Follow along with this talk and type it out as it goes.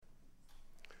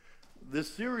This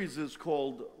series is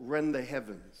called Rend the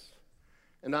Heavens.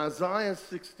 In Isaiah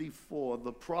 64,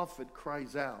 the prophet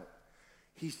cries out.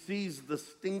 He sees the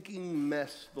stinking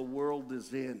mess the world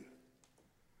is in.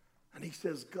 And he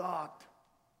says, God,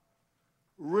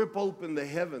 rip open the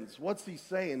heavens. What's he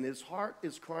saying? His heart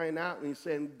is crying out and he's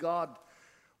saying, God,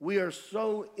 we are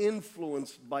so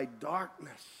influenced by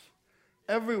darkness.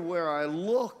 Everywhere I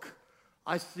look,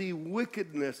 I see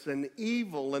wickedness and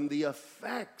evil and the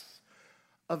effects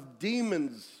of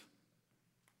demons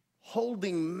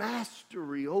holding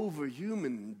mastery over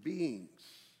human beings.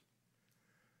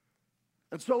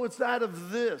 And so it's out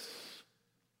of this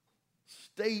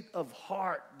state of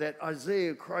heart that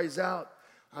Isaiah cries out.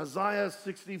 Isaiah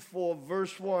 64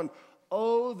 verse 1,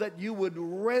 oh, that you would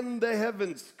rend the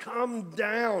heavens, come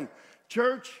down.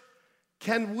 Church,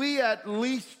 can we at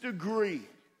least agree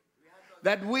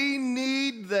that we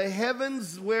need the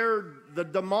heavens where the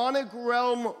demonic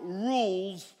realm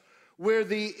rules, where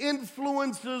the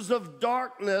influences of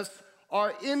darkness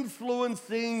are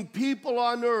influencing people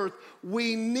on earth?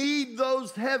 We need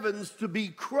those heavens to be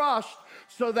crushed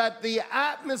so that the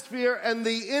atmosphere and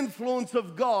the influence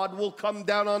of God will come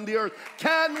down on the earth.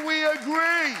 Can we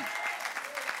agree?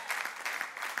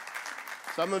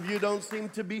 Some of you don't seem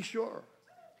to be sure.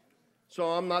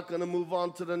 So I'm not going to move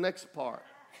on to the next part.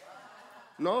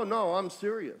 No, I'm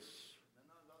serious.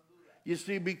 You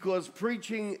see, because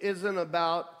preaching isn't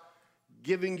about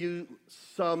giving you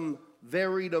some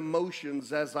varied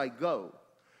emotions as I go.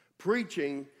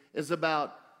 Preaching is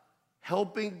about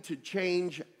helping to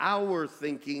change our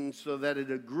thinking so that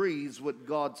it agrees with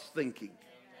God's thinking.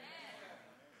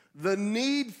 The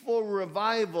need for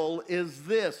revival is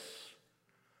this.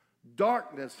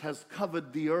 Darkness has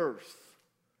covered the earth,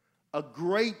 a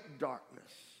great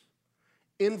darkness.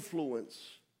 Influence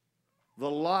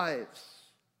the lives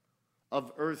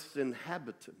of earth's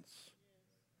inhabitants.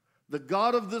 The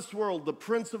God of this world, the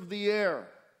prince of the air,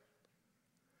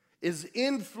 is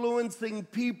influencing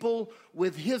people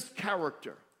with his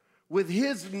character, with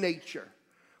his nature,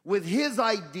 with his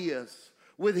ideas,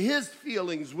 with his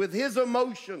feelings, with his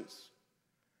emotions.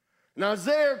 And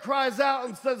Isaiah cries out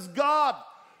and says, God,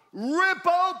 rip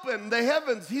open the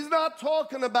heavens. He's not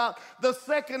talking about the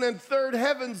second and third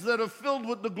heavens that are filled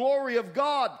with the glory of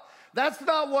God. That's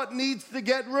not what needs to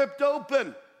get ripped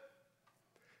open.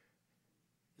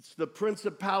 It's the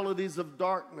principalities of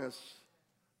darkness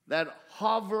that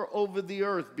hover over the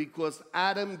earth because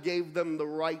Adam gave them the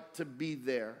right to be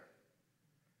there.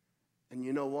 And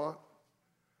you know what?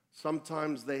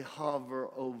 Sometimes they hover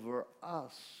over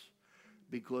us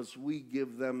because we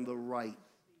give them the right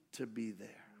to be there.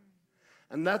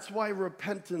 And that's why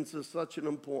repentance is such an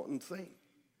important thing.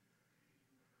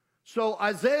 So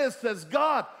Isaiah says,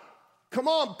 God, come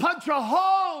on, punch a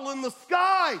hole in the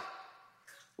sky.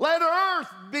 Let earth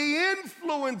be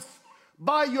influenced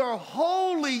by your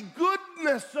holy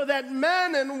goodness so that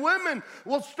men and women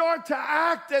will start to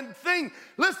act and think.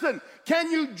 Listen,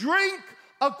 can you drink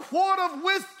a quart of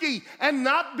whiskey and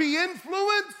not be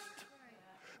influenced?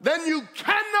 Then you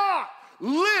cannot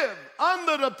live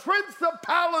under the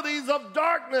principalities of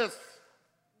darkness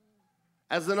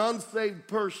as an unsaved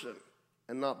person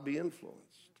and not be influenced.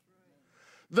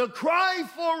 The cry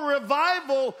for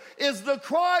revival is the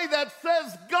cry that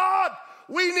says, God,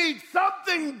 we need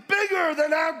something bigger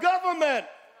than our government.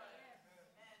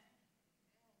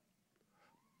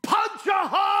 Punch a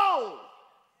hole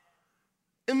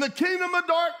in the kingdom of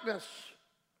darkness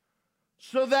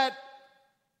so that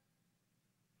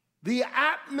the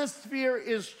atmosphere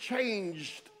is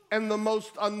changed and the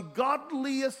most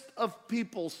ungodliest of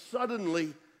people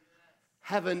suddenly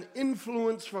have an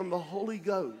influence from the Holy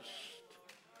Ghost.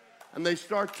 And they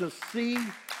start to see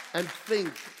and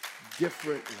think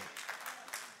differently.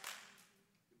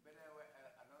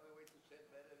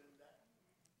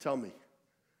 Tell me.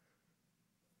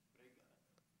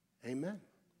 Amen.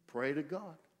 Pray to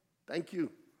God. Thank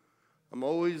you. I'm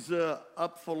always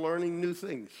up for learning new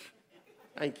things.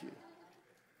 Thank you.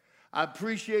 I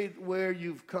appreciate where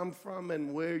you've come from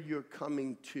and where you're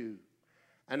coming to.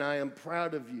 And I am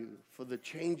proud of you for the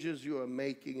changes you are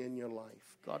making in your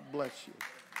life. God bless you.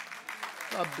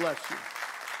 God bless you.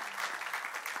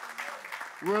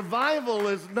 Revival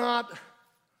is not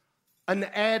an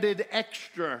added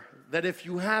extra that if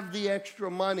you have the extra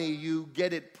money, you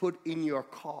get it put in your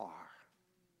car.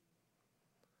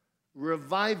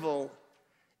 Revival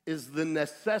is the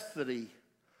necessity,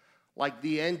 like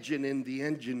the engine in the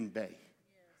engine bay.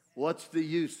 What's the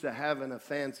use of having a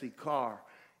fancy car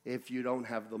if you don't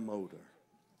have the motor?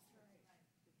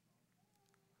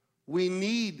 We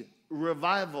need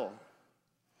revival.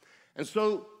 And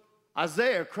so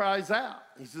Isaiah cries out.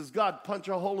 He says, God, punch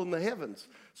a hole in the heavens.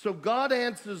 So God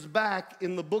answers back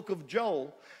in the book of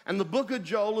Joel. And the book of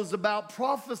Joel is about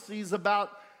prophecies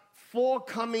about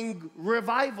forthcoming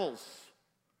revivals.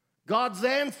 God's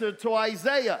answer to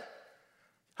Isaiah.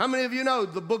 How many of you know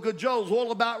the book of Joel is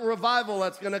all about revival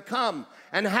that's going to come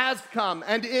and has come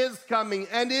and is coming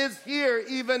and is here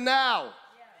even now?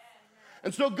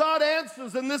 And so God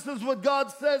answers, and this is what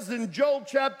God says in Joel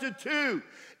chapter 2.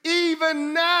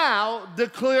 Even now,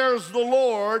 declares the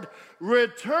Lord,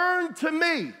 return to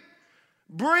me.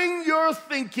 Bring your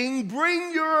thinking,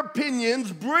 bring your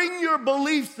opinions, bring your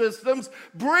belief systems,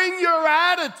 bring your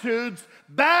attitudes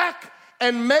back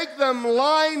and make them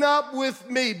line up with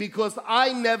me, because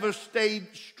I never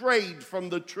strayed from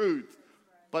the truth,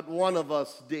 but one of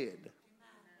us did.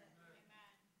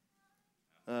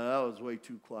 That was way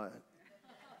too quiet.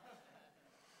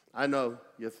 I know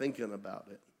you're thinking about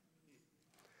it.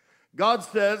 God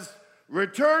says,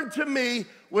 return to me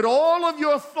with all of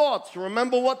your thoughts.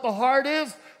 Remember what the heart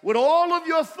is? With all of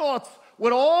your thoughts,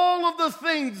 with all of the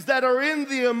things that are in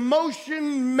the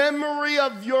emotion memory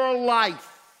of your life.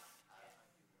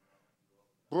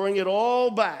 Bring it all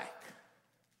back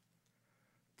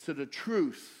to the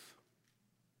truth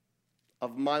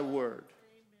of my word.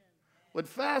 With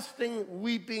fasting,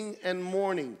 weeping, and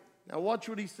mourning. Now watch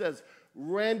what he says.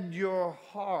 Rend your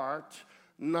heart,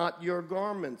 not your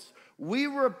garments. We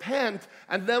repent,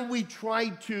 and then we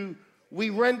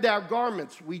rend our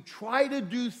garments. We try to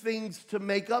do things to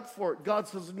make up for it. God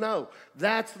says, no,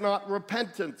 that's not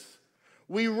repentance.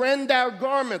 We rend our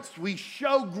garments. We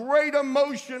show great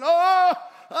emotion. Oh,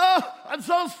 I'm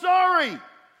so sorry.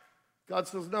 God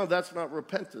says, no, that's not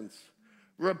repentance.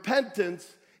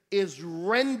 Repentance is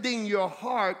rending your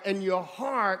heart, and your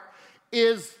heart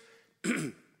is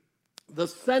the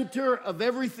center of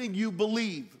everything you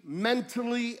believe,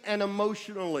 mentally and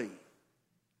emotionally.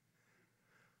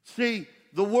 See,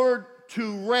 the word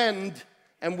to rend,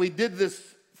 and we did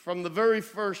this from the very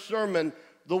first sermon,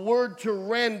 the word to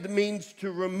rend means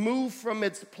to remove from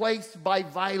its place by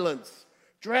violence,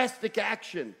 drastic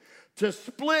action, to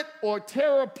split or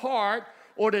tear apart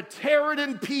or to tear it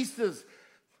in pieces,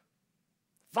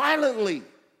 violently,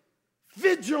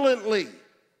 vigilantly.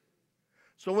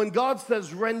 So when God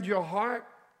says rend your heart,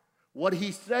 what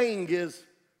he's saying is,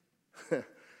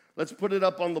 let's put it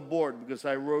up on the board because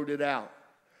I wrote it out.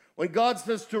 When God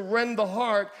says to rend the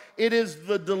heart, it is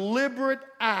the deliberate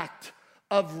act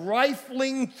of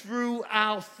rifling through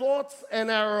our thoughts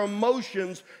and our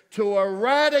emotions to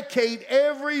eradicate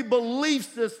every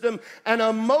belief system and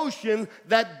emotion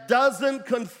that doesn't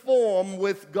conform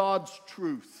with God's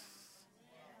truth.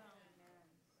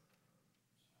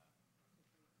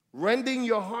 Rending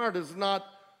your heart is not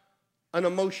an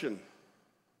emotion.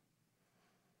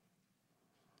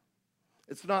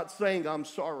 It's not saying, I'm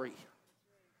sorry.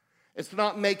 It's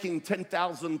not making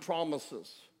 10,000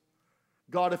 promises.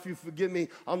 God, if you forgive me,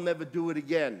 I'll never do it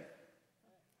again.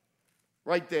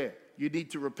 Right there. You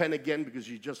need to repent again because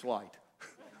you just lied.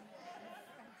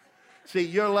 See,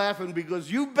 you're laughing because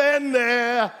you've been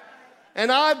there,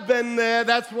 and I've been there.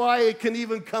 That's why it can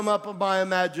even come up in my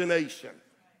imagination.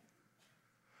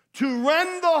 To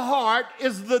rend the heart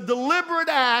is the deliberate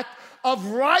act of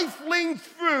rifling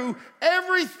through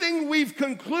everything we've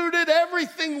concluded,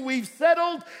 everything we've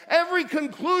settled, every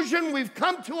conclusion we've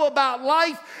come to about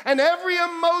life, and every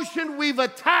emotion we've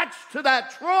attached to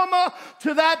that trauma,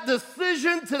 to that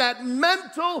decision, to that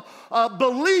mental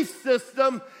belief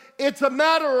system. It's a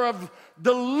matter of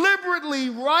deliberately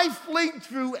rifling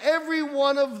through every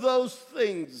one of those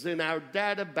things in our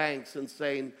data banks and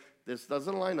saying, this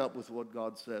doesn't line up with what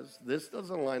God says. This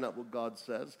doesn't line up with what God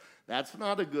says. That's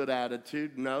not a good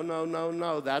attitude.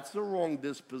 No. That's the wrong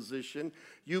disposition.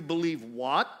 You believe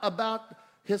what about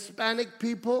Hispanic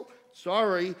people?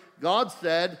 Sorry, God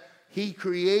said he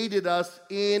created us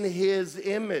in his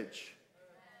image.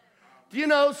 Do you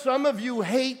know some of you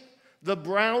hate the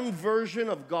brown version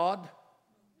of God?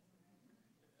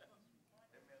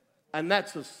 And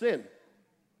that's a sin.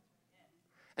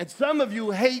 And some of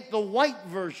you hate the white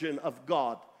version of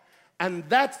God, and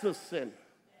that's a sin.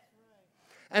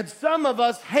 And some of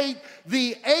us hate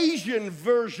the Asian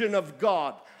version of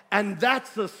God, and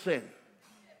that's a sin.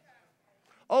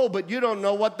 Oh, but you don't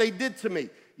know what they did to me.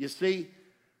 You see,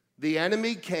 the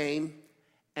enemy came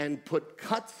and put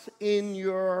cuts in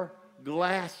your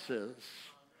glasses,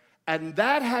 and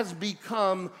that has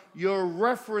become your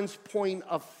reference point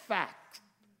of fact.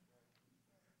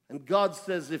 And God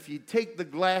says if you take the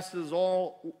glasses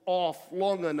all off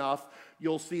long enough,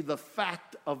 you'll see the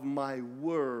fact of my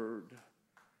word.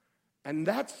 And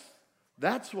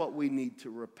that's what we need to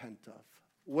repent of.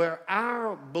 where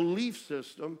our belief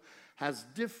system has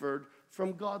differed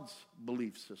from God's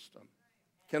belief system.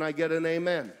 Can I get an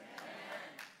amen?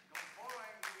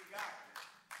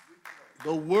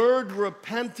 The word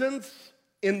repentance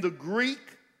in the Greek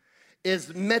is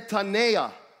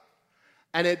metanoia,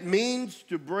 and it means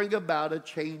to bring about a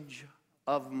change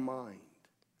of mind.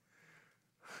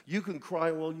 You can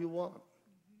cry all you want.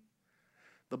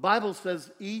 The Bible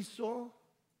says Esau,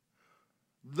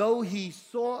 though he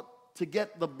sought to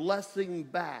get the blessing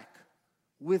back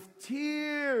with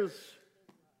tears.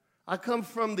 I come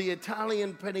from the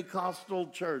Italian Pentecostal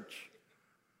church.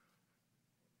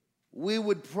 We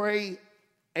would pray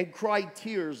and cry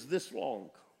tears this long.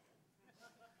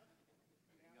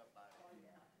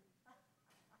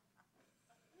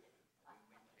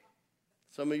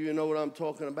 Some of you know what I'm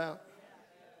talking about.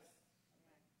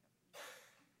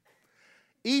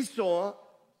 Esau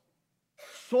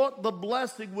sought the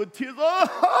blessing with tears.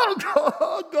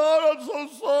 Oh, God, I'm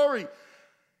so sorry.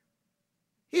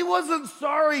 He wasn't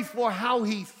sorry for how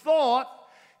he thought.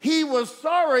 He was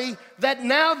sorry that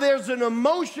now there's an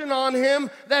emotion on him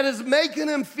that is making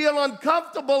him feel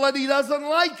uncomfortable and he doesn't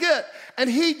like it. And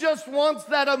he just wants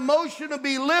that emotion to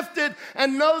be lifted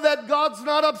and know that God's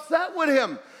not upset with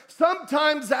him.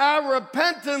 Sometimes our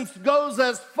repentance goes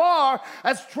as far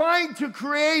as trying to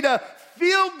create a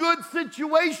feel-good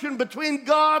situation between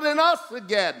God and us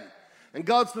again. And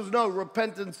God says, no,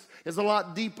 repentance is a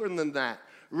lot deeper than that.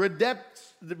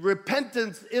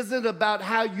 Repentance isn't about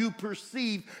how you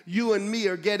perceive you and me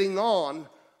are getting on.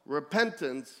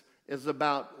 Repentance is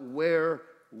about where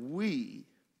we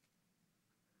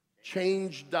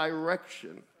change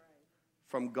direction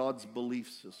from God's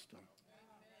belief system.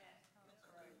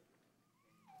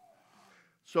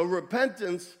 So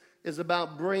repentance is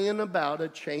about bringing about a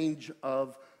change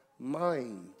of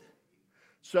mind.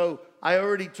 So I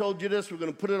already told you this. We're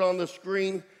going to put it on the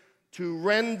screen. To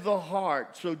rend the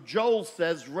heart. So Joel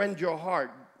says, rend your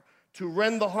heart. To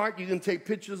rend the heart, you can take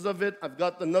pictures of it. I've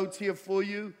got the notes here for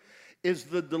you. Is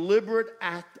the deliberate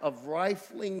act of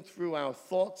rifling through our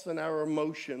thoughts and our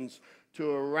emotions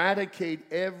to eradicate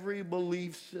every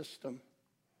belief system.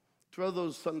 Throw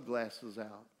those sunglasses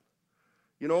out.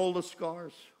 You know, all the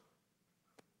scars.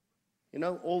 You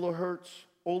know, all the hurts,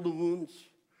 all the wounds.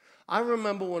 I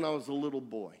remember when I was a little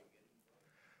boy.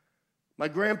 My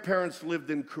grandparents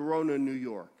lived in Corona, New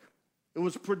York. It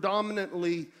was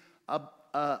predominantly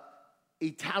a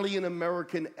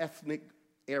Italian-American ethnic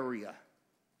area.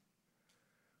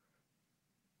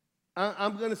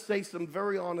 I'm going to say some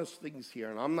very honest things here,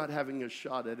 and I'm not having a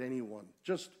shot at anyone.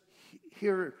 Just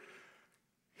hear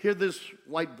this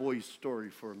white boy's story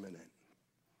for a minute.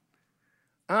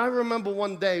 I remember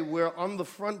one day we're on the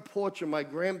front porch of my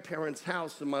grandparents'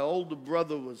 house, and my older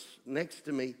brother was next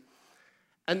to me.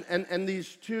 And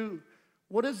these two,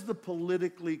 what is the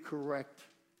politically correct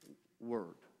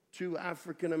word? Two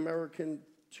African-American,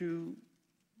 two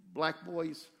black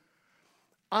boys.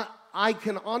 I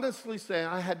can honestly say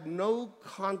I had no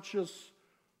conscious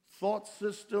thought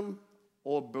system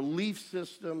or belief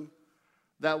system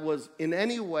that was in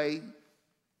any way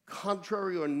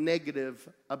contrary or negative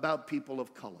about people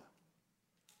of color.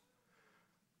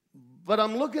 But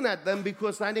I'm looking at them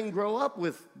because I didn't grow up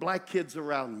with black kids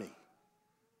around me.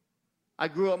 I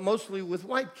grew up mostly with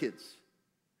white kids.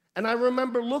 And I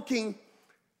remember looking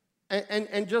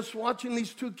and just watching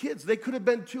these two kids. They could have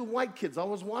been two white kids. I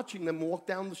was watching them walk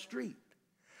down the street.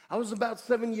 I was about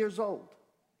 7 years old.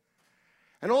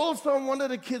 And all of a sudden, one of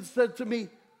the kids said to me,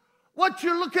 "What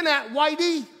you looking at,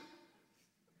 Whitey?"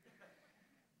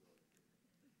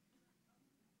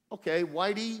 Okay,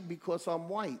 Whitey, because I'm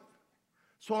white.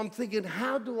 So I'm thinking,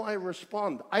 how do I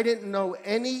respond? I didn't know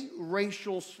any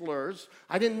racial slurs.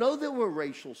 I didn't know there were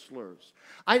racial slurs.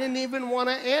 I didn't even want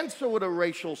to answer with a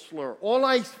racial slur. All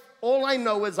I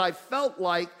know is I felt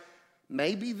like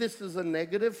maybe this is a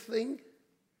negative thing.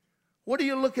 What are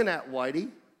you looking at, Whitey?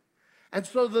 And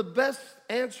so the best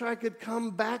answer I could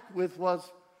come back with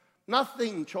was,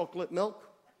 nothing, chocolate milk.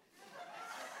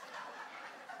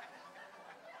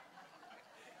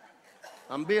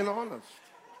 I'm being honest.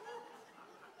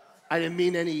 I didn't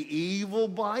mean any evil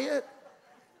by it.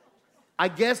 I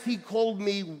guess he called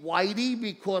me Whitey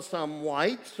because I'm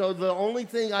white, so the only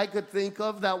thing I could think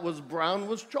of that was brown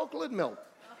was chocolate milk.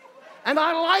 And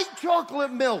I like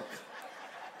chocolate milk.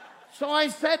 So I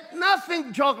said,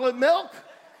 nothing, chocolate milk.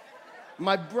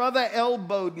 My brother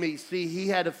elbowed me. See, he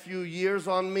had a few years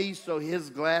on me, so his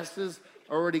glasses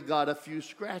already got a few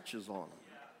scratches on them.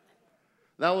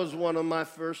 That was one of my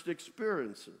first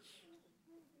experiences.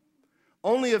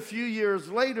 Only a few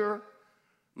years later,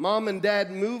 Mom and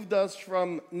Dad moved us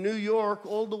from New York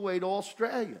all the way to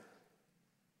Australia.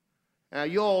 Now,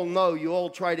 you all know, you all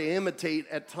try to imitate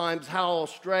at times how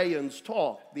Australians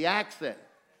talk, the accent.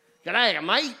 G'day,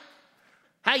 mate.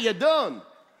 How you doing?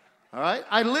 All right?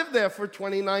 I lived there for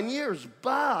 29 years,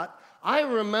 but I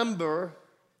remember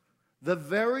the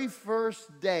very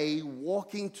first day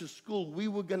walking to school, we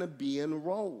were going to be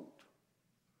enrolled.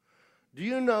 Do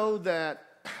you know that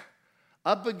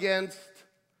up against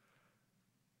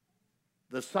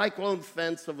the cyclone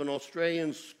fence of an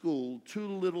Australian school, two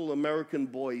little American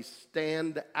boys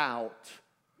stand out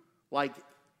like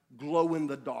glow in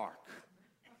the dark?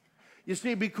 You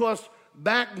see, because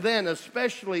back then,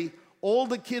 especially, all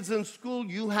the kids in school,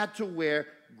 you had to wear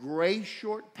gray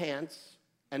short pants,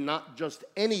 and not just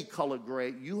any color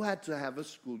gray. You had to have a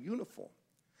school uniform.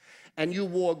 And you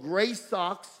wore gray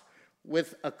socks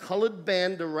with a colored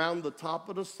band around the top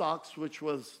of the socks, which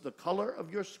was the color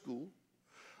of your school,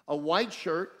 a white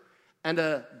shirt, and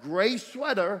a gray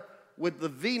sweater with the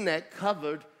V-neck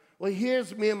covered. Well,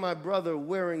 here's me and my brother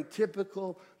wearing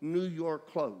typical New York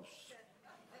clothes.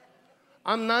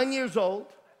 I'm 9 years old.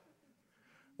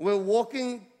 We're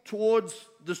walking towards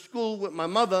the school with my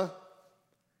mother,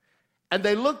 and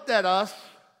they looked at us,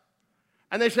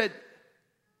 and they said,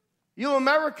 "You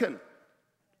American?"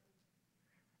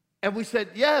 And we said,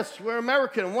 "Yes, we're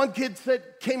American." And one kid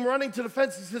came running to the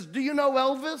fence and says, "Do you know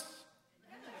Elvis?"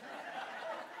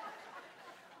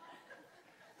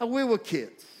 And we were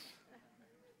kids.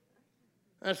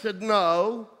 I said,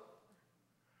 "No."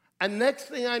 And next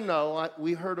thing I know,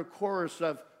 we heard a chorus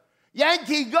of,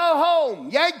 "Yankee, go home!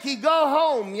 Yankee, go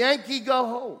home! Yankee, go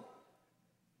home!"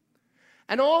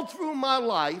 And all through my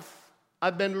life,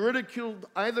 I've been ridiculed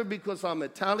either because I'm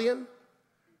Italian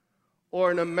or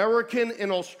an American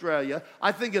in Australia.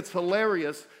 I think it's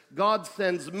hilarious. God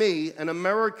sends me, an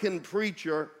American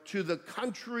preacher, to the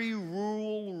country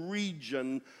rural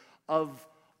region of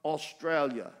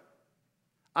Australia.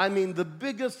 I mean, the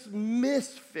biggest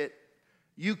misfit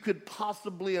you could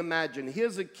possibly imagine.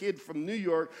 Here's a kid from New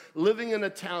York living in a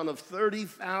town of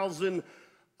 30,000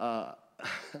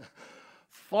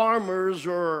 farmers,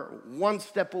 or one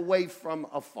step away from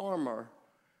a farmer,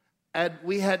 and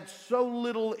we had so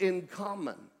little in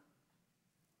common.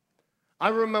 I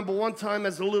remember one time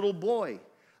as a little boy,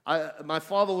 my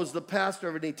father was the pastor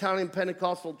of an Italian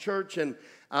Pentecostal church, and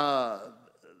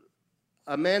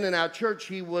a man in our church,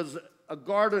 he was a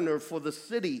gardener for the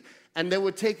city, and they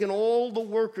were taking all the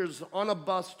workers on a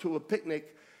bus to a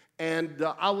picnic, and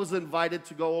I was invited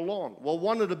to go along. Well,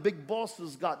 one of the big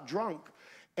bosses got drunk,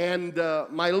 and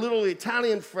my little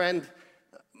Italian friend,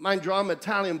 mind you, I'm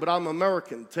Italian, but I'm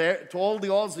American. To all the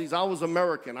Aussies, I was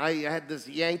American. I had this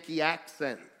Yankee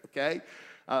accent, okay?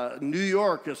 New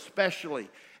York especially.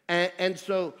 And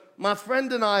so my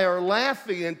friend and I are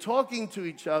laughing and talking to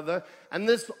each other, and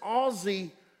this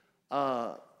Aussie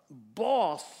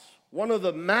boss, one of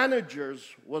the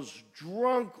managers, was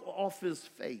drunk off his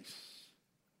face.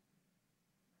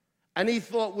 And he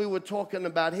thought we were talking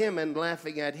about him and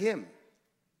laughing at him.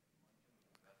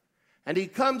 And he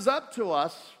comes up to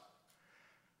us,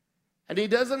 and he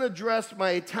doesn't address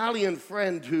my Italian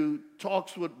friend who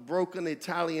talks with broken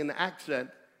Italian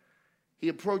accent. He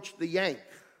approached the Yank.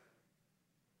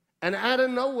 And out of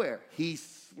nowhere, he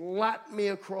slapped me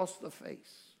across the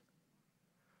face.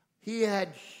 He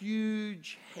had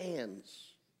huge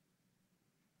hands.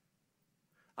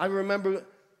 I remember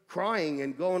crying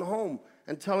and going home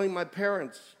and telling my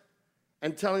parents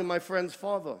and telling my friend's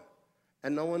father,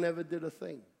 and no one ever did a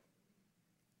thing.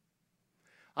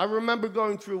 I remember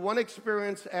going through one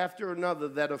experience after another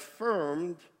that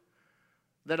affirmed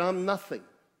that I'm nothing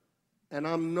and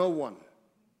I'm no one.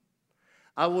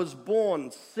 I was born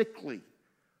sickly.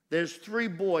 There's 3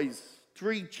 boys,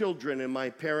 3 children in my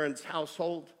parents'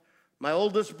 household. My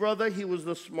oldest brother, he was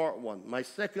the smart one. My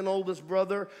second oldest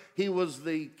brother, he was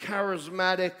the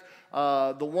charismatic,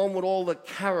 the one with all the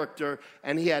character,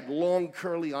 and he had long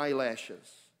curly eyelashes.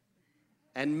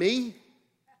 And me,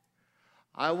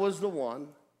 I was the one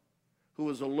who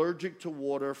was allergic to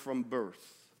water from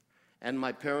birth. And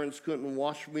my parents couldn't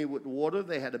wash me with water.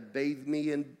 They had to bathe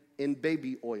me in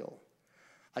baby oil.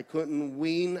 I couldn't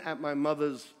wean at my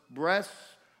mother's breasts.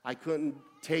 I couldn't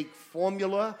take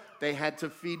formula. They had to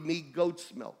feed me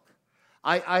goat's milk.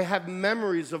 I have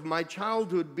memories of my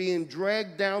childhood being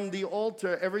dragged down the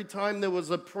altar every time there was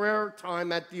a prayer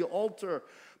time at the altar.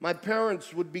 My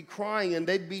parents would be crying and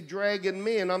they'd be dragging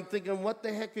me, and I'm thinking, what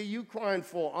the heck are you crying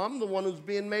for? I'm the one who's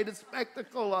being made a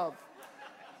spectacle of.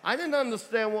 I didn't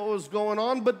understand what was going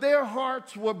on, but their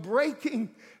hearts were breaking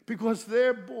because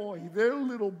their boy, their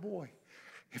little boy,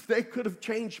 if they could have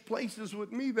changed places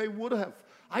with me, they would have.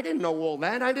 I didn't know all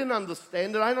that. I didn't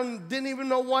understand it. I didn't even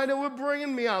know why they were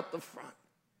bringing me out the front.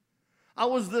 I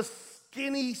was this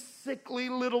skinny, sickly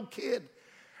little kid.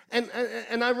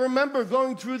 And I remember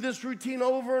going through this routine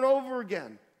over and over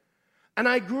again. And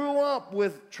I grew up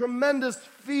with tremendous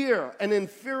fear and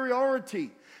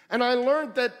inferiority. And I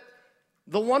learned that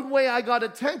the one way I got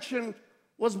attention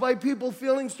was by people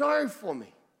feeling sorry for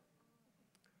me.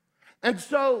 And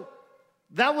so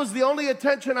that was the only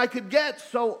attention I could get.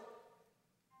 So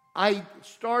I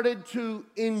started to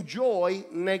enjoy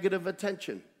negative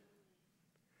attention.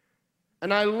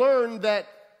 And I learned that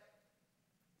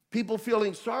people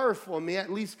feeling sorry for me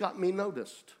at least got me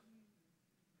noticed.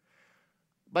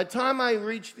 By the time I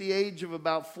reached the age of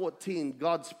about 14,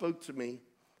 God spoke to me,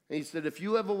 and he said, if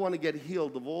you ever want to get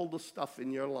healed of all the stuff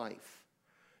in your life,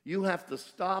 you have to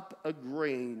stop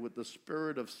agreeing with the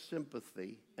spirit of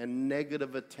sympathy and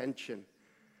negative attention,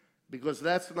 because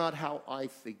that's not how I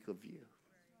think of you.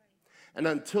 And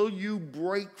until you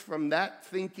break from that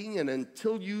thinking and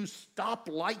until you stop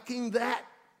liking that,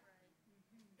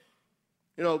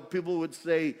 you know, people would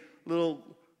say little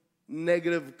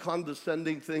negative,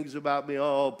 condescending things about me.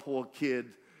 Oh, poor kid,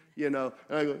 you know.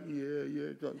 And I go,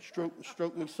 yeah, go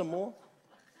stroke me some more.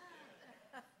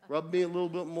 Rub me a little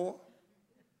bit more.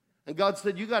 And God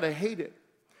said, you got to hate it.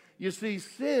 You see,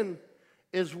 sin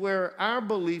is where our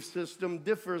belief system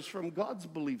differs from God's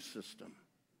belief system.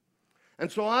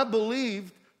 And so I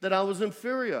believed that I was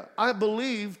inferior. I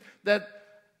believed that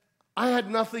I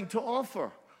had nothing to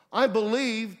offer. I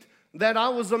believed that I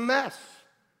was a mess.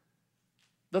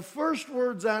 The first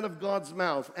words out of God's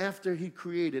mouth after he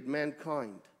created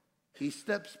mankind, he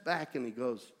steps back and he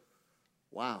goes,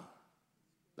 wow,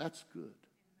 that's good.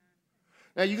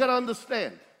 Now you got to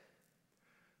understand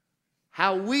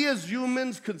how we as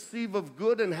humans conceive of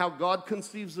good and how God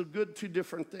conceives of good, two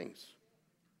different things.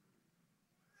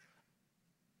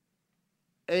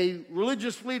 A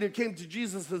religious leader came to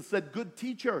Jesus and said, good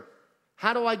teacher,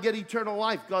 how do I get eternal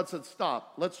life? God said,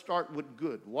 stop. Let's start with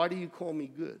good. Why do you call me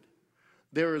good?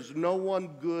 There is no one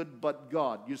good but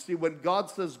God. You see, when God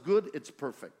says good, it's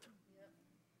perfect.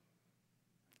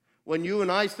 When you and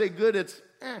I say good, it's,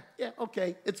 yeah,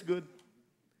 okay, it's good.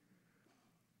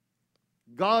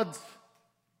 God's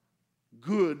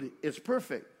good is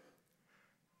perfect.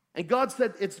 And God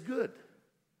said, it's good.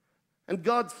 And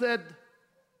God said,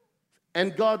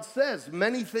 and God says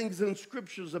many things in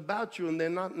scriptures about you, and they're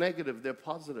not negative, they're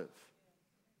positive.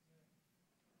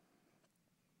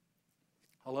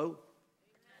 Hello?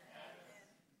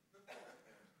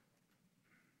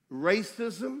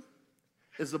 Racism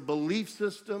is a belief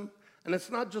system, and it's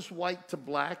not just white to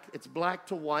black, it's black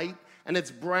to white, and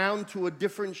it's brown to a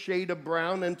different shade of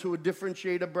brown and to a different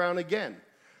shade of brown again.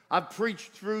 I've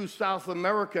preached through South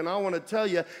America, and I want to tell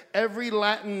you, every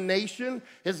Latin nation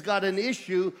has got an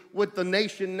issue with the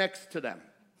nation next to them.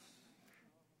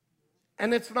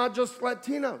 And it's not just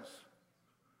Latinos.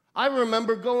 I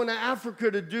remember going to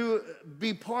Africa to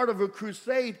be part of a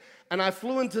crusade, and I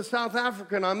flew into South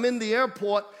Africa, and I'm in the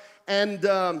airport, and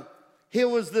here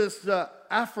was this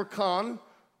Afrikaan.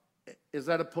 Is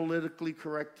that a politically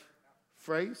correct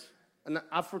phrase? An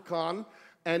Afrikaan.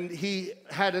 And he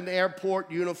had an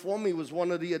airport uniform. He was one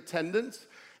of the attendants.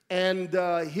 And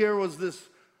here was this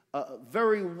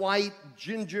very white,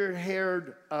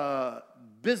 ginger-haired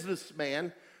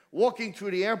businessman walking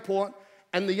through the airport.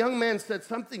 And the young man said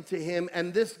something to him,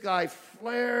 and this guy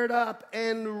flared up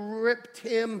and ripped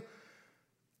him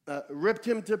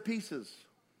to pieces.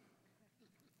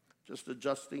 Just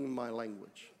adjusting my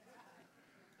language.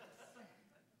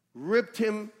 Ripped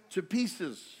him to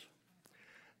pieces.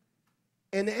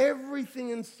 And everything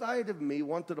inside of me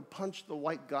wanted to punch the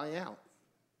white guy out.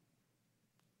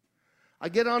 I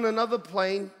get on another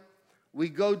plane. We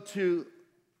go to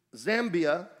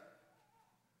Zambia.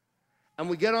 And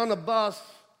we get on a bus.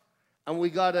 And we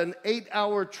got an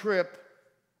 8-hour trip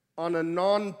on a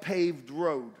non-paved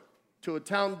road to a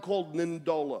town called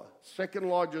Ndola, second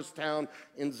largest town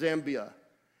in Zambia.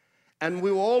 And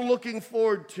we were all looking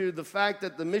forward to the fact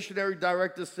that the missionary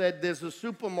director said there's a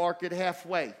supermarket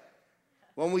halfway.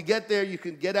 When we get there, you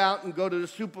can get out and go to the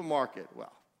supermarket.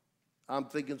 Well, I'm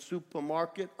thinking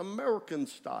supermarket American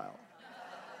style.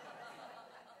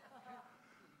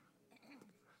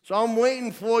 So I'm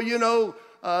waiting for,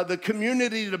 the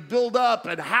community to build up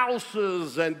and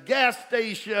houses and gas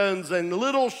stations and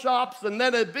little shops and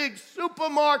then a big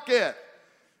supermarket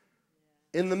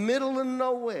in the middle of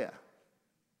nowhere.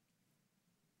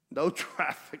 No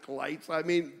traffic lights. I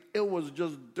mean, it was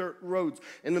just dirt roads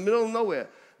in the middle of nowhere.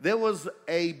 There was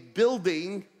a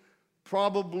building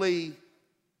probably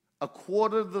a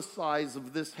quarter the size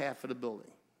of this half of the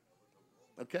building.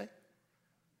 Okay?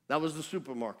 That was the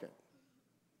supermarket.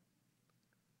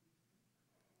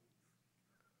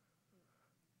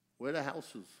 Where are the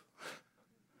houses?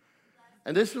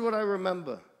 And this is what I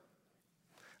remember.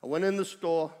 I went in the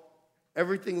store.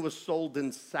 Everything was sold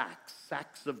in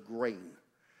sacks of grain.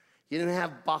 You didn't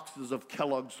have boxes of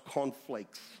Kellogg's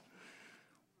cornflakes.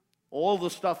 All the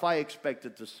stuff I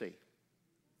expected to see.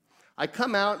 I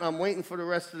come out and I'm waiting for the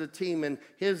rest of the team, and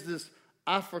here's this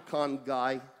African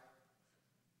guy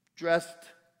dressed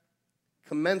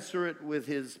commensurate with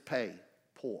his pay,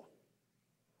 poor.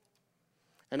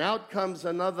 And out comes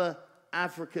another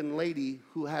African lady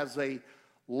who has a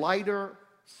lighter,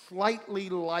 slightly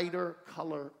lighter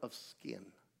color of skin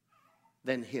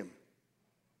than him,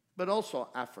 but also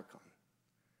African.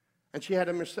 And she had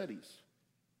a Mercedes.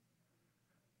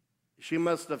 She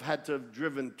must have had to have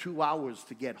driven 2 hours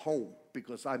to get home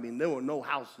because, there were no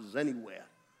houses anywhere.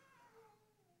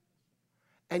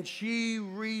 And she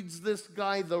reads this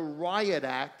guy the riot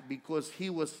act because he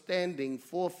was standing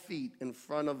 4 feet in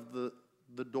front of the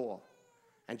door.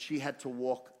 And she had to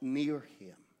walk near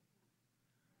him.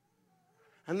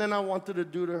 And then I wanted to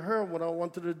do to her what I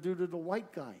wanted to do to the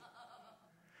white guy.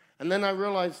 And then I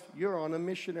realized, you're on a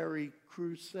missionary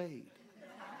crusade.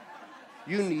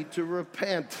 You need to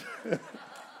repent.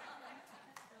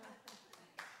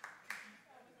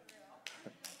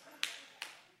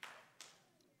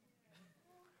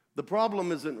 The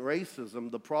problem isn't racism,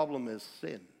 the problem is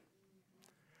sin.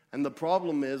 And the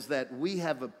problem is that we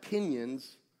have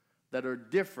opinions that are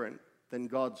different than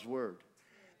God's word.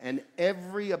 And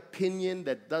every opinion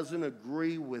that doesn't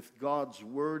agree with God's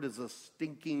word is a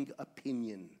stinking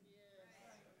opinion.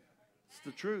 It's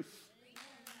the truth.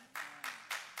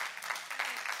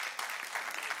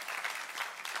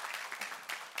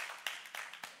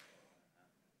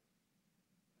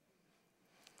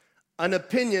 An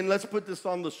opinion, let's put this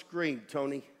on the screen,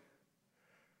 Tony.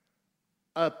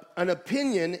 An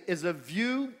opinion is a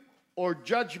view or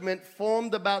judgment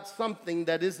formed about something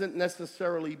that isn't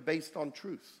necessarily based on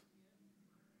truth.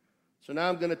 So now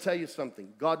I'm going to tell you something.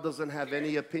 God doesn't have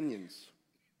any opinions.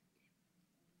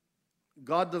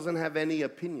 God doesn't have any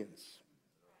opinions.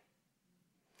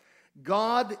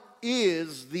 God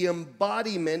is the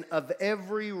embodiment of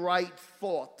every right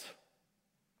thought.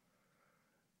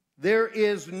 There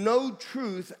is no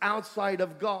truth outside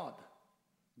of God.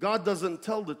 God doesn't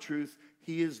tell the truth.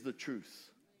 He is the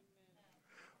truth.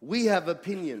 We have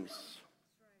opinions,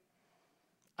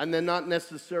 and they're not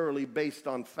necessarily based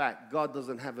on fact. God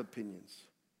doesn't have opinions.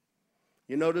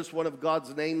 You notice one of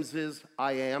God's names is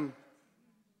I am.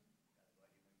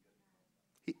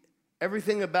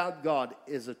 Everything about God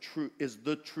is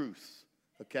the truth,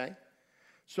 okay?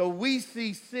 So we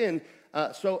see sin.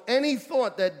 So any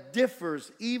thought that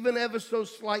differs even ever so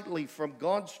slightly from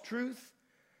God's truth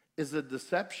is a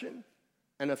deception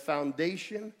and a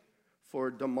foundation for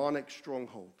a demonic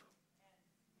stronghold.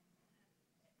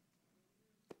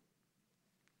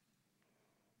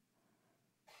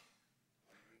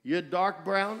 You're dark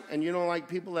brown and you don't like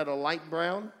people that are light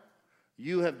brown,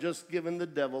 you have just given the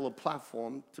devil a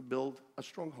platform to build a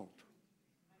stronghold.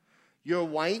 You're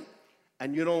white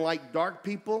and you don't like dark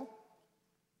people,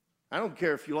 I don't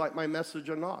care if you like my message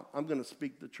or not. I'm going to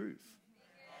speak the truth.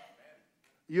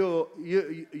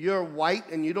 You're white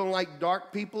and you don't like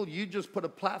dark people. You just put a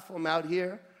platform out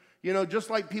here. You know, just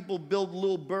like people build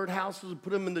little birdhouses and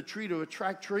put them in the tree to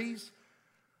attract trees.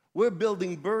 We're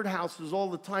building birdhouses all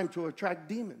the time to attract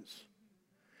demons.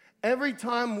 Every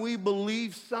time we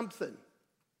believe something,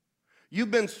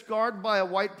 you've been scarred by a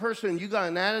white person and you got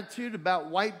an attitude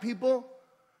about white people,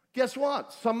 guess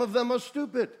what? Some of them are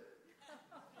stupid.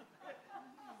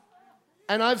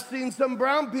 And I've seen some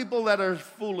brown people that are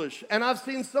foolish. And I've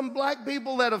seen some black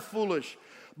people that are foolish.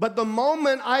 But the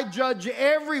moment I judge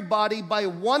everybody by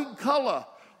one color,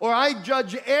 or I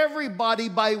judge everybody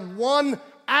by one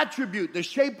attribute, the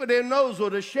shape of their nose or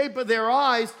the shape of their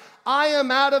eyes, I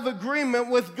am out of agreement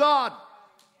with God.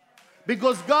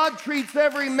 Because God treats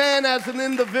every man as an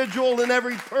individual and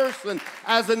every person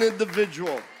as an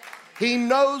individual. He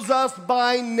knows us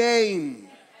by name.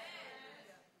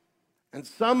 And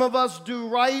some of us do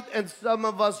right and some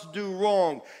of us do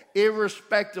wrong,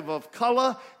 irrespective of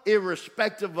color,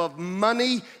 irrespective of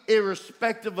money,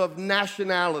 irrespective of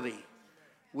nationality.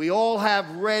 We all have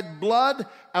red blood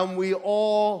and we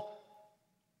all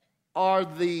are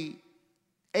the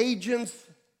agents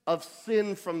of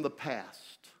sin from the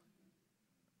past.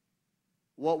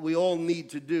 What we all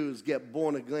need to do is get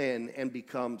born again and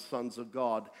become sons of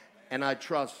God. And I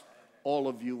trust all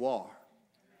of you are.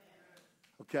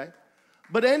 Okay?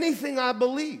 But anything I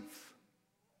believe,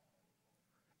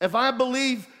 if I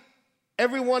believe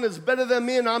everyone is better than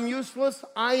me and I'm useless,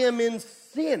 I am in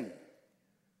sin.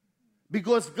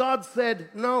 Because God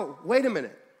said, no, wait a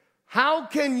minute. How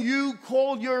can you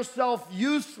call yourself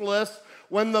useless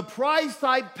when the price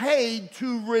I paid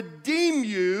to redeem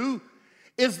you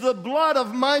is the blood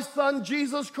of my son,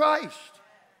 Jesus Christ?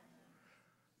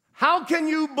 How can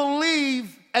you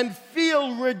believe and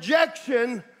feel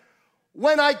rejection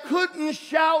when I couldn't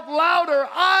shout louder,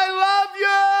 I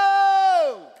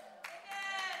love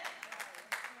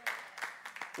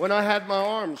you? When I had my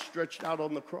arms stretched out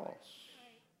on the cross.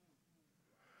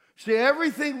 See,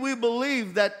 everything we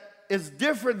believe that is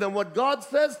different than what God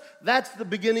says, that's the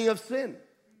beginning of sin.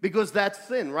 Because that's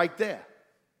sin right there.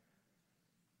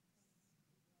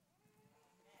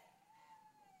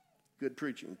 Good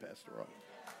preaching, Pastor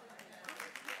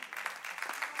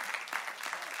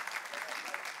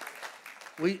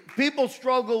Ron. People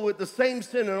struggle with the same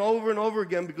sin and over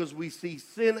again because we see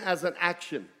sin as an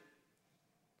action.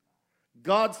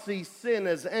 God sees sin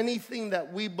as anything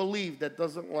that we believe that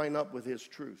doesn't line up with His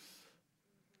truth.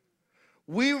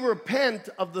 We repent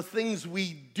of the things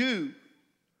we do.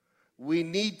 We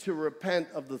need to repent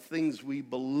of the things we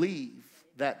believe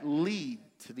that lead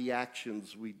to the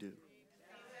actions we do.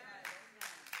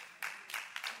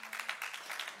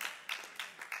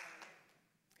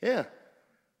 Yeah.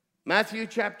 Matthew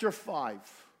chapter 5.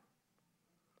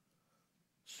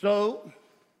 So,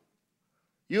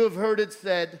 you have heard it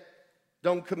said,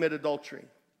 don't commit adultery.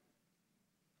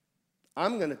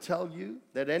 I'm going to tell you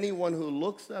that anyone who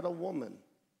looks at a woman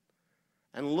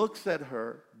and looks at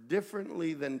her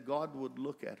differently than God would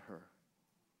look at her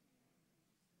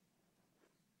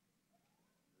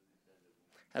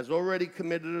has already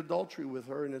committed adultery with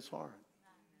her in his heart.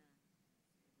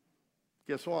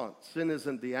 Guess what? Sin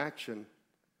isn't the action.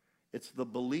 It's the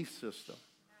belief system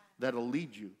that'll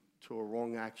lead you to a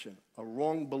wrong action. A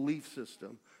wrong belief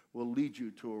system will lead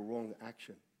you to a wrong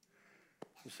action.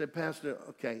 You say, Pastor,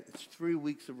 okay, it's 3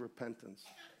 weeks of repentance.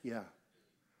 Yeah.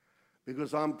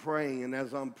 Because I'm praying, and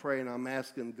as I'm praying, I'm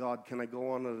asking God, can I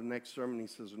go on to the next sermon? He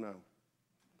says, no.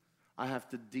 I have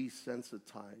to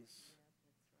desensitize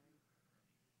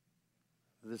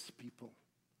this people.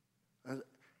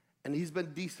 And He's been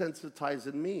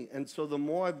desensitizing me. And so the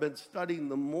more I've been studying,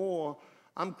 the more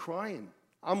I'm crying.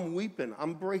 I'm weeping.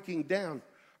 I'm breaking down.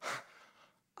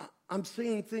 I'm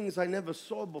seeing things I never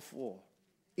saw before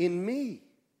in me.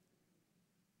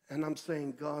 And I'm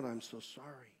saying, God, I'm so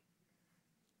sorry.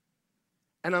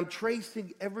 And I'm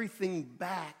tracing everything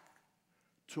back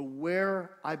to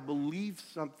where I believe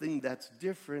something that's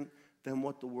different than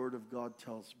what the Word of God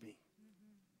tells me.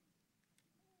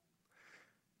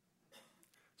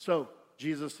 So,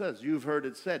 Jesus says, you've heard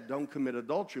it said, don't commit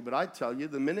adultery. But I tell you,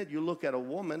 the minute you look at a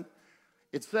woman,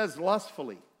 it says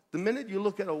lustfully. The minute you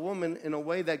look at a woman in a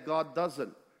way that God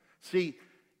doesn't. See,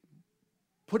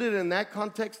 put it in that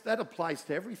context, that applies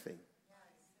to everything.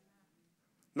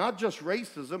 Not just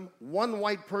racism. One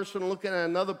white person looking at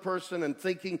another person and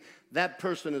thinking, that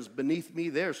person is beneath me,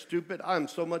 they're stupid, I'm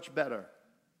so much better.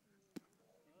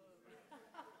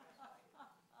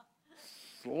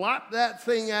 Slap that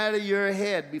thing out of your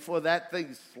head before that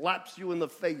thing slaps you in the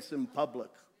face in public.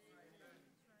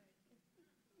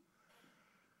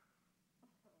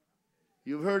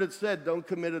 You've heard it said, don't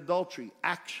commit adultery.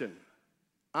 Action.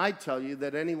 I tell you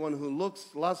that anyone who looks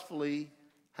lustfully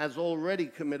has already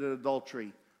committed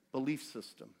adultery. Belief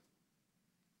system.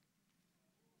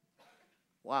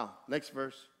 Wow. Next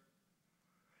verse.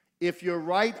 If your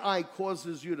right eye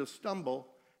causes you to stumble,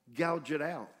 gouge it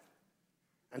out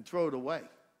and throw it away.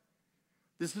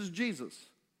 This is Jesus.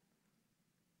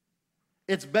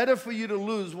 It's better for you to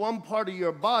lose one part of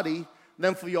your body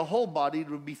than for your whole body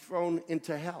to be thrown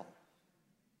into hell.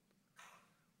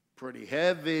 Pretty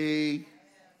heavy,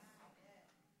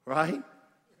 right?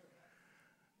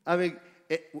 I mean,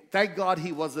 thank God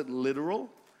He wasn't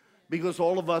literal, because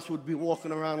all of us would be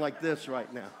walking around like this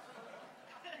right now.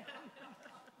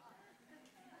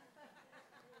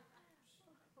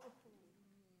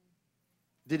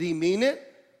 Did He mean it?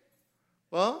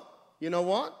 Well, you know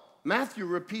what? Matthew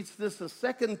repeats this a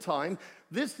second time.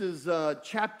 This is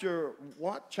chapter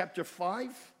what? Chapter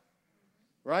 5,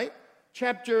 right?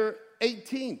 Chapter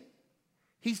 18.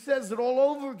 He says it all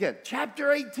over again.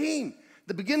 Chapter 18.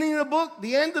 The beginning of the book,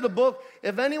 the end of the book.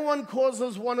 If anyone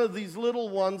causes one of these little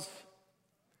ones,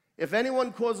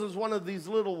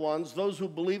 those who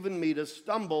believe in me, to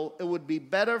stumble, it would be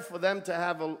better for them to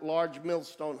have a large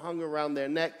millstone hung around their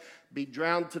neck, be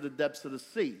drowned to the depths of the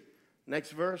sea. Next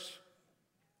verse.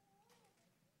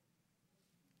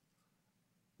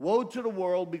 Woe to the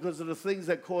world because of the things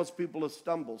that cause people to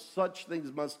stumble. Such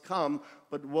things must come,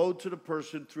 but woe to the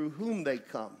person through whom they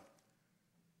come.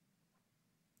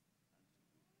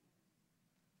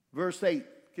 Verse 8.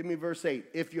 Give me verse 8.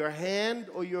 If your hand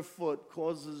or your foot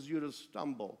causes you to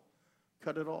stumble,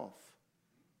 cut it off.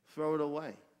 Throw it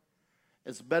away.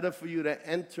 It's better for you to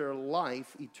enter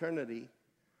life, eternity,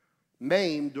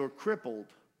 maimed or crippled,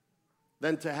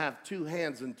 than to have 2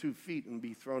 hands and 2 feet and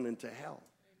be thrown into hell.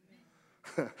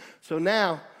 So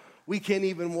now, we can't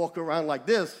even walk around like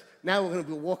this. Now we're going to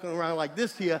be walking around like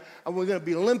this here, and we're going to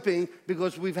be limping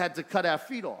because we've had to cut our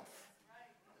feet off.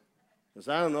 Because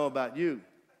I don't know about you.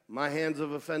 My hands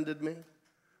have offended me.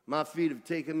 My feet have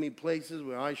taken me places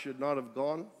where I should not have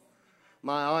gone.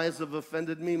 My eyes have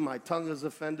offended me. My tongue has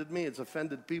offended me. It's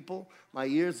offended people. My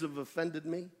ears have offended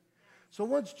me. So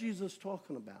what's Jesus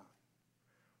talking about?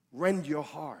 Rend your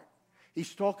heart.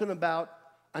 He's talking about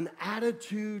an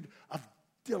attitude of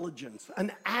diligence,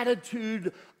 an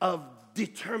attitude of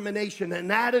determination,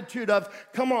 an attitude of,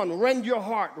 come on, rend your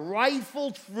heart, rifle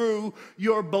through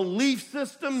your belief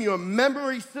system, your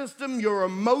memory system, your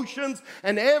emotions,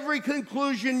 and every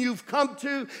conclusion you've come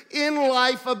to in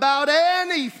life about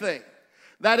anything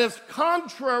that is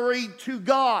contrary to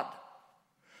God.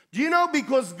 Do you know,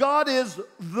 because God is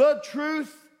the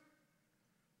truth,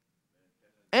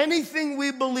 anything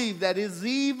we believe that is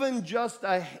even just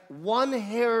one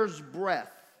hair's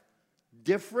breadth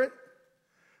different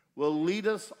will lead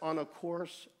us on a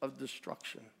course of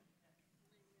destruction.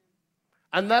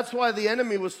 And that's why the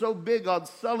enemy was so big on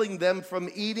selling them from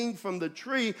eating from the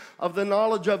tree of the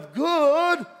knowledge of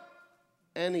good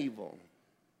and evil.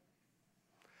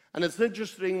 And it's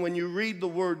interesting when you read the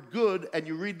word good and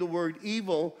you read the word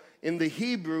evil in the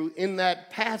Hebrew, in that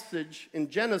passage in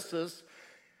Genesis,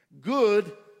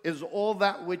 good is all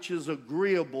that which is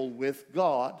agreeable with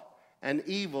God, and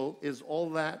evil is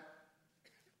all that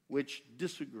which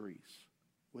disagrees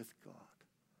with God.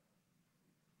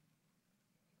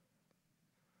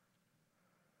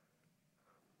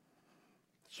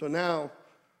 So now,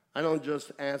 I don't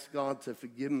just ask God to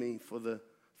forgive me for the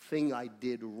thing I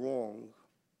did wrong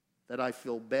that I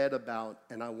feel bad about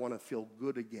and I want to feel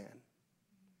good again.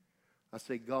 I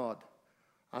say, God,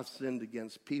 I've sinned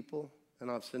against people and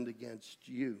I've sinned against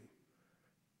you.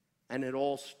 And it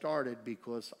all started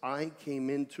because I came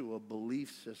into a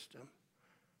belief system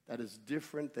that is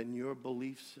different than your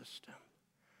belief system.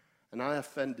 And I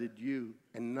offended you,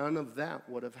 and none of that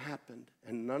would have happened,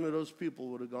 and none of those people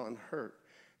would have gotten hurt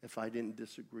if I didn't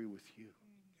disagree with you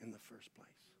in the first place.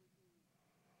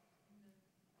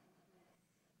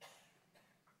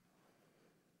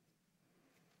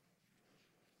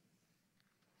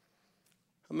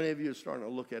 How many of you are starting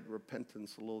to look at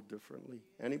repentance a little differently?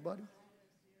 Anybody?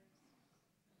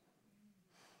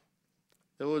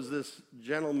 There was this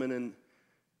gentleman, and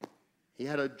he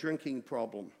had a drinking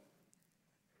problem.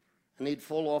 And he'd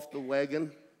fall off the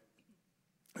wagon,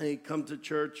 and he'd come to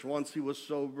church once he was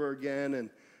sober again, and,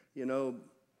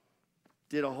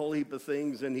 did a whole heap of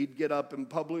things, and he'd get up in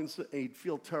public, and he'd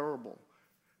feel terrible.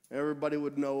 Everybody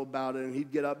would know about it, and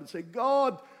he'd get up and say,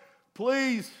 God,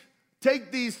 please,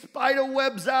 take these spider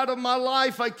webs out of my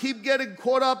life. I keep getting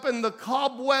caught up in the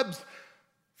cobwebs.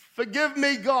 Forgive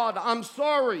me, God. I'm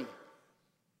sorry.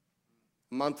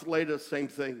 A month later, same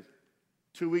thing.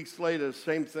 2 weeks later,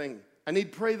 same thing. And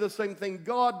he'd pray the same thing.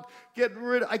 God,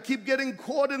 I keep getting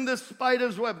caught in this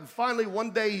spider's web. And finally,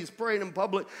 one day, he's praying in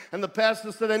public, and the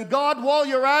pastor said, and God, while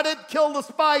you're at it, kill the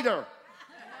spider.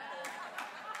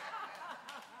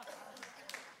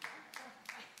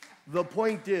 The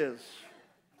point is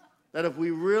that if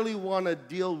we really want to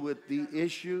deal with the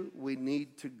issue, we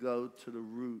need to go to the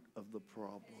root of the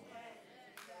problem.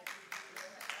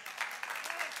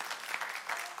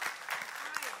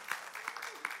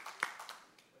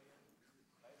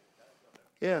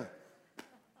 Yeah.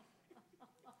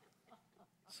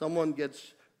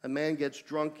 A man gets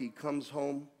drunk, he comes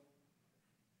home.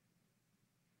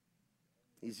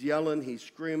 He's yelling, he's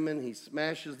screaming, he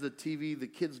smashes the TV, the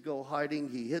kids go hiding,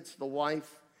 he hits the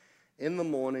wife. In the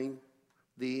morning,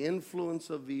 the influence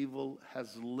of evil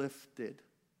has lifted.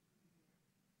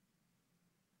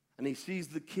 And he sees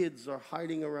the kids are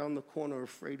hiding around the corner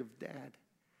afraid of dad.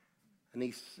 And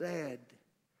he's sad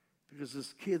because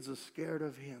his kids are scared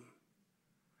of him.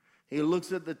 He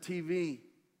looks at the TV,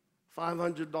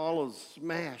 $500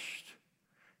 smashed.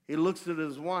 He looks at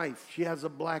his wife, she has a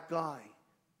black eye.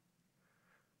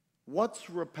 What's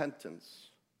repentance?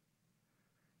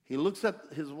 He looks at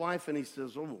his wife and he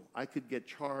says, oh, I could get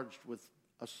charged with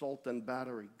assault and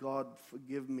battery. God,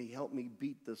 forgive me, help me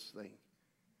beat this thing.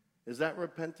 Is that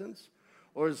repentance?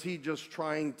 Or is he just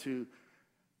trying to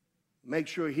make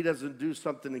sure he doesn't do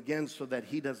something again so that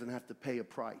he doesn't have to pay a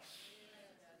price?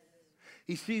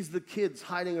 He sees the kids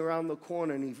hiding around the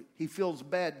corner and he feels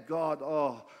bad. God,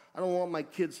 I don't want my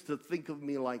kids to think of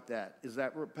me like that. Is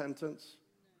that repentance?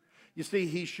 You see,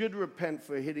 he should repent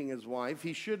for hitting his wife.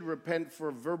 He should repent for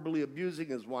verbally abusing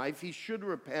his wife. He should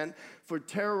repent for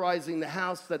terrorizing the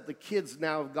house that the kids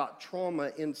now have got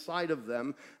trauma inside of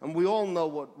them. And we all know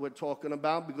what we're talking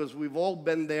about because we've all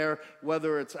been there,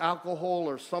 whether it's alcohol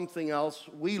or something else.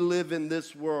 We live in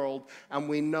this world and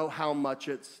we know how much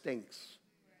it stinks.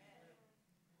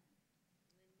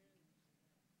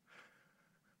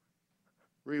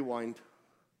 Rewind.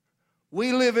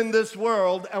 We live in this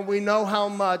world and we know how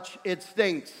much it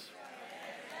stinks.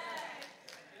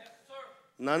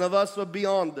 None of us are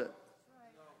beyond it.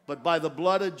 But by the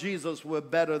blood of Jesus, we're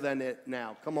better than it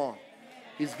now. Come on.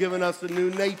 He's given us a new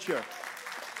nature.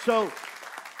 So,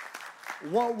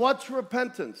 what's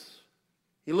repentance?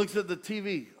 He looks at the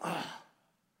TV.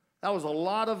 That was a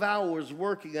lot of hours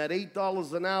working at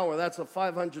 $8 an hour. That's a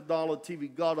 $500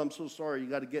 TV. God, I'm so sorry. You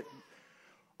got to get...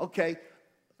 Okay.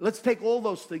 Let's take all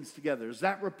those things together. Is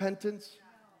that repentance?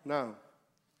 No.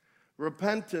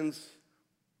 Repentance,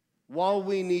 while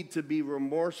we need to be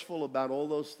remorseful about all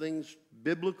those things,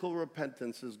 biblical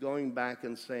repentance is going back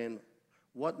and saying,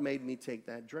 what made me take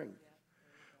that drink?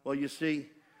 Well, you see,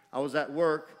 I was at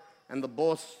work and the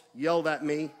boss yelled at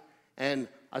me and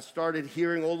I started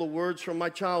hearing all the words from my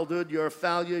childhood. You're a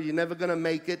failure. You're never going to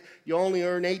make it. You only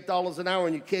earn $8 an hour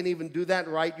and you can't even do that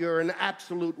right. You're an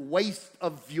absolute waste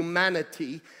of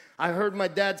humanity. I heard my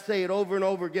dad say it over and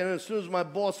over again. And as soon as my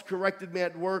boss corrected me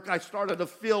at work, I started to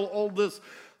feel all this,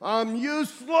 I'm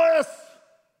useless.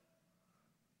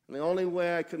 And the only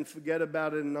way I can forget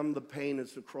about it and numb the pain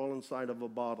is to crawl inside of a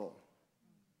bottle.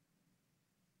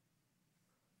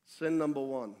 Sin number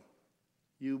one,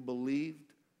 you believed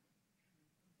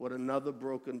what another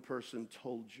broken person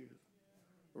told you,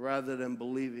 rather than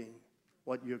believing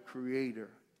what your Creator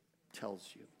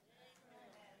tells you.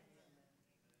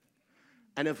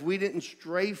 And if we didn't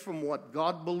stray from what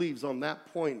God believes on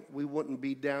that point, we wouldn't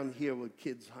be down here with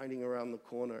kids hiding around the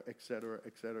corner, etc.,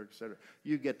 etc., etc.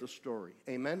 You get the story.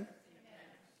 Amen? Amen.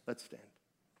 Let's stand.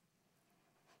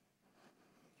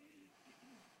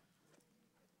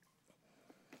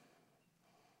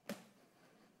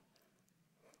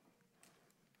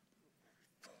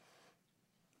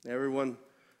 Everyone,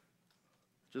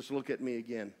 just look at me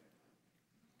again.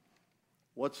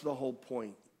 What's the whole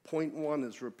point? Point one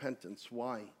is repentance.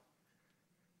 Why?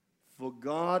 For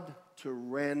God to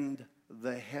rend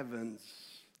the heavens,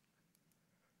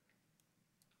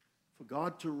 for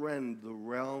God to rend the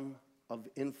realm of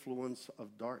influence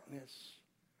of darkness,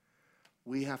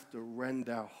 we have to rend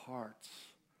our hearts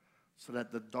so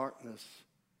that the darkness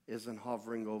isn't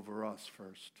hovering over us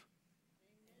first.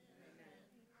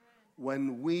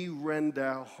 When we rend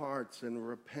our hearts and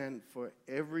repent for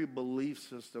every belief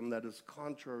system that is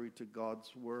contrary to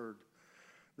God's word,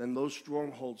 then those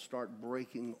strongholds start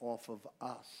breaking off of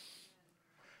us.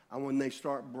 And when they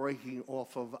start breaking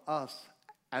off of us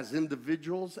as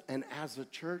individuals and as a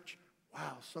church,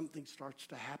 wow, something starts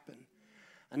to happen.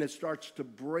 And it starts to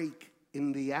break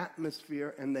in the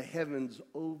atmosphere and the heavens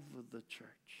over the church.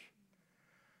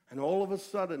 And all of a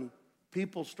sudden,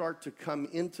 people start to come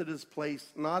into this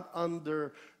place not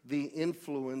under the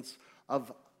influence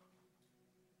of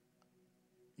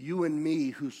you and me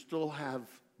who still have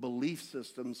belief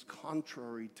systems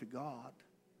contrary to God,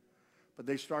 but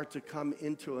they start to come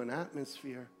into an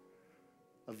atmosphere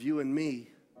of you and me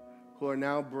who are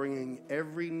now bringing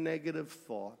every negative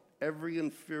thought, every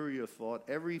inferior thought,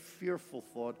 every fearful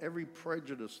thought, every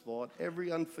prejudiced thought, every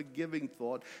unforgiving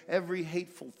thought, every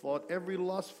hateful thought, every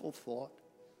lustful thought,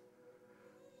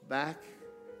 back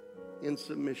in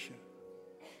submission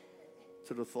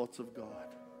to the thoughts of God.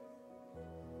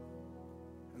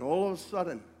 And all of a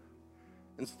sudden,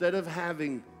 instead of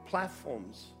having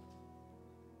platforms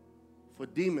for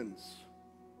demons,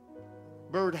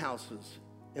 birdhouses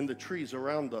in the trees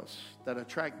around us that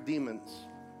attract demons,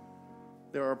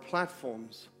 there are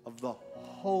platforms of the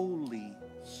Holy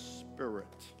Spirit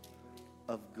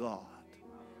of God.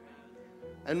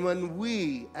 And when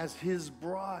we, as His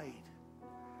bride,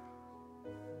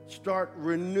 start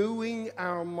renewing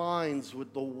our minds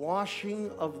with the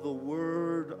washing of the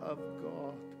Word of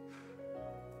God,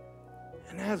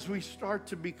 and as we start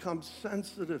to become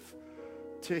sensitive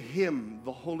to Him,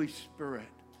 the Holy Spirit,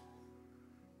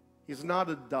 He's not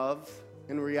a dove.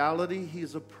 In reality,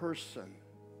 He's a person.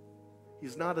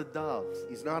 He's not a dove.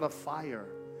 He's not a fire.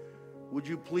 Would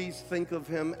you please think of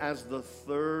Him as the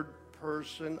third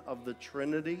person of the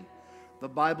Trinity? The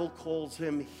Bible calls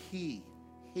Him He,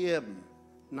 Him,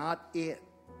 not it.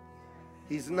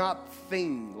 He's not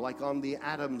thing like on the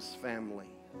Addams family.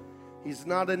 He's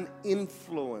not an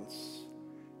influence.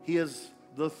 He is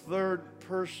the third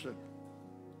person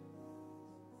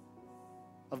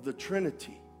of the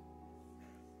Trinity.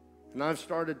 And I've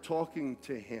started talking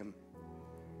to him.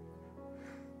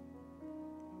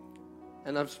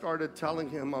 And I've started telling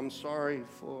him I'm sorry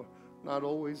for not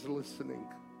always listening.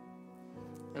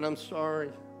 And I'm sorry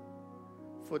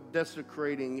for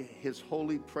desecrating his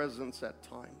holy presence at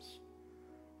times.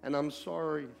 And I'm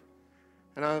sorry.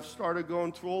 And I've started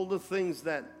going through all the things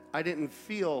that I didn't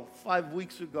feel 5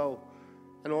 weeks ago.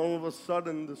 And all of a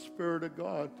sudden, the Spirit of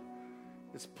God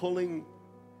is pulling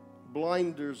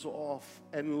blinders off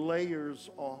and layers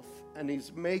off. And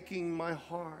he's making my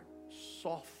heart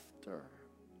softer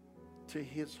to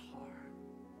his heart.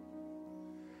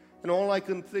 And all I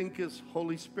can think is,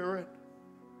 Holy Spirit,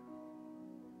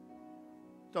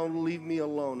 don't leave me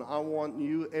alone. I want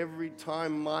you every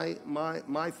time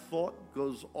my thought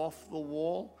goes off the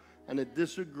wall and it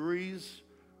disagrees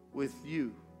with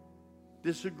you,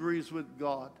 disagrees with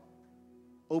God.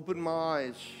 Open my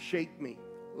eyes, shake me,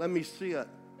 let me see it.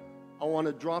 I want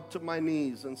to drop to my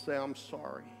knees and say, I'm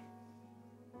sorry.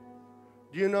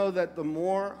 Do you know that the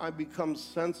more I become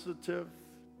sensitive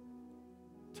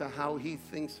to how he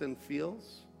thinks and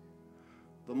feels,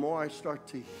 the more I start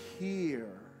to hear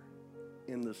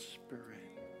in the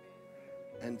Spirit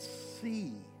and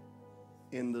see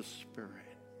in the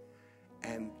Spirit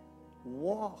and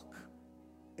walk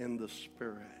in the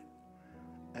Spirit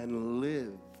and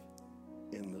live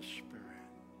in the Spirit.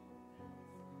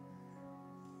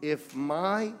 If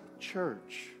my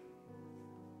church,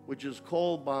 which is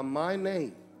called by my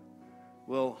name,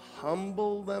 will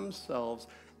humble themselves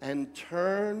and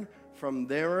turn from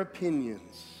their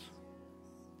opinions,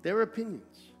 their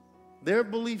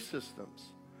belief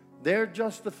systems, their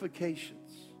justifications,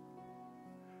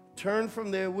 turn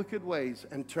from their wicked ways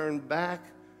and turn back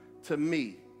to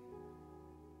me,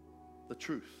 the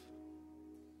truth,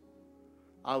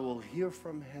 I will hear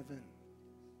from heaven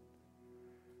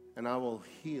and I will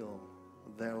heal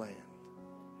their land.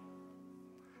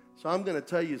 So I'm going to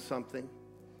tell you something,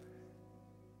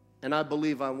 and I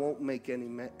believe I won't make any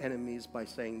enemies by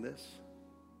saying this.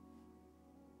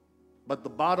 But the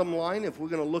bottom line, if we're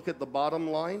going to look at the bottom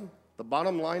line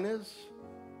is,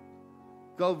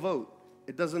 go vote.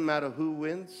 It doesn't matter who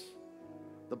wins.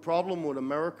 The problem with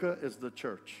America is the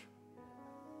church.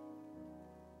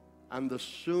 And the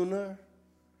sooner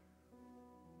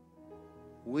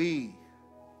we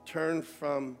turn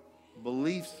from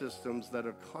belief systems that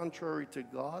are contrary to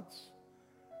God's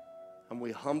and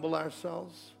we humble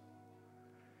ourselves,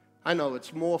 I know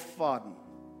it's more fun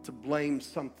to blame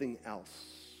something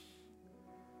else.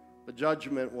 But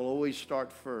judgment will always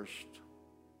start first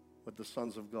with the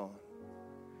sons of God.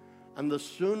 And the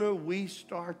sooner we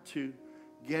start to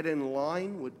get in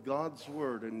line with God's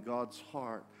word and God's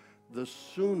heart, the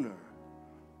sooner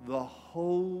the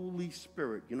Holy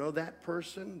Spirit, you know that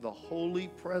person, the holy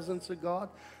presence of God?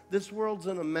 This world's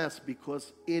in a mess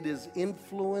because it is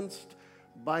influenced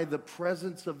by the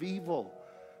presence of evil.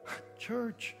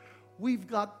 Church, we've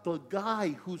got the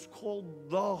guy who's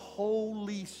called the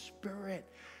Holy Spirit.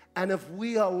 And if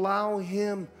we allow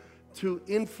him to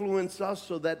influence us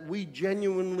so that we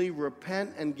genuinely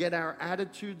repent and get our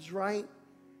attitudes right,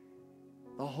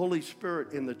 the Holy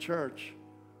Spirit in the church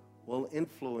will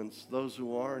influence those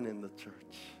who aren't in the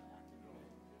church.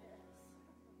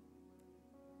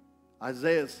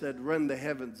 Isaiah said, rend the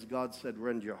heavens. God said,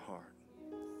 rend your heart.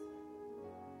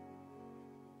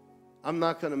 I'm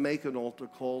not going to make an altar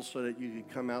call so that you can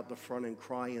come out the front and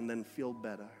cry and then feel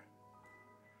better.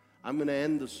 I'm going to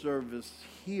end the service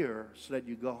here so that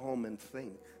you go home and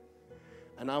think.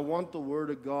 And I want the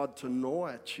Word of God to gnaw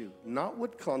at you, not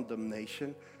with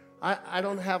condemnation. I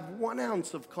don't have 1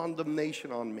 ounce of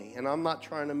condemnation on me, and I'm not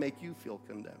trying to make you feel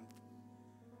condemned.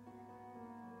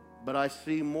 But I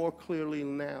see more clearly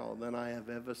now than I have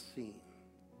ever seen.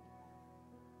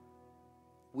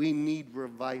 We need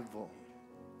revival.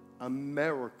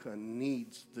 America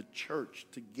needs the church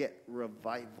to get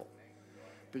revival.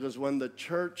 Because when the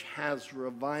church has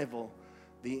revival,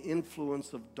 the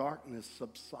influence of darkness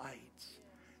subsides,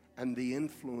 and the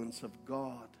influence of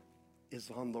God is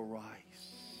on the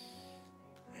rise.